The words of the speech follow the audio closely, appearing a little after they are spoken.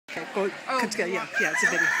Okay, go together. Yeah, it's a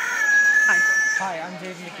video. Hi. Hi, I'm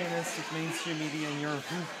Dave McInnes with Mainstreamedmedia, and you're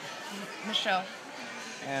who? Michelle.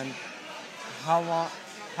 And how long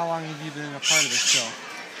have you been a part of this show?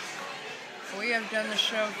 We have done the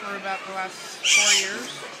show for about the last 4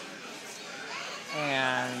 years.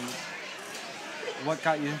 And what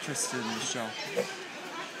got you interested in the show?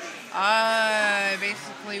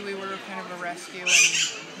 Basically we were kind of a rescue, and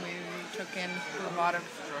we took in a lot of...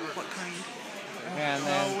 What kind? And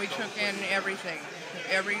then, we took in everything.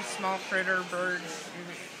 Every small critter, bird,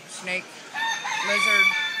 snake, lizard,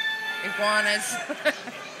 iguanas.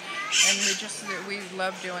 And we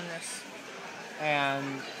love doing this.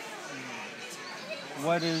 and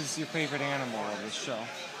what is your favorite animal of this show?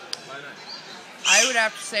 I would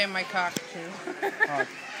have to say my cockatoo.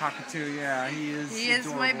 Cockatoo, yeah, he is He is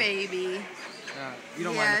my adorable. baby. You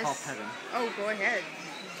don't mind if I'll pet him? Oh, go ahead.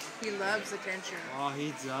 He loves attention. Oh,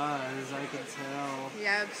 he does, I can tell. He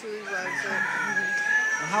absolutely loves it.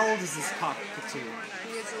 And how old is this cockatoo?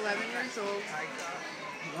 He is 11 years old.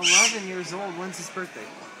 11 years old. When's his birthday?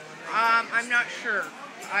 I'm not sure.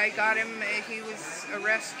 I got him, he was a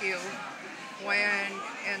rescue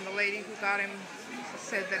and the lady who got him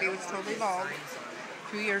said that he was totally bald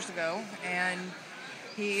 2 years ago, and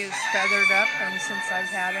he is feathered up, and since I've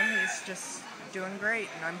had him, he's just doing great,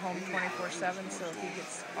 and I'm home 24/7, so he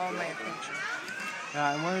gets all my attention.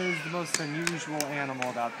 And what is the most unusual animal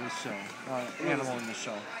about this show? Animal in the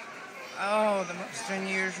show? Oh, the most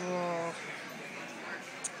unusual.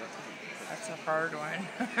 That's a hard one.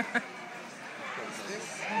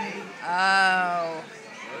 Oh.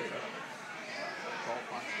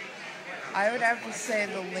 I would have to say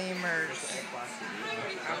the lemurs.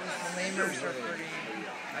 The lemurs are pretty...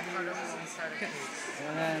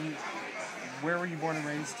 And then, where were you born and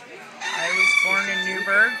raised? I was born in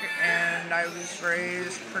Newburgh, and I was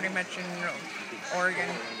raised pretty much in Oregon,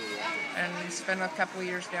 and spent a couple of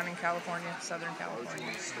years down in California, Southern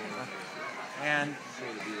California. And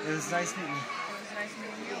it was nice meeting you. It was nice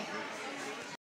meeting you.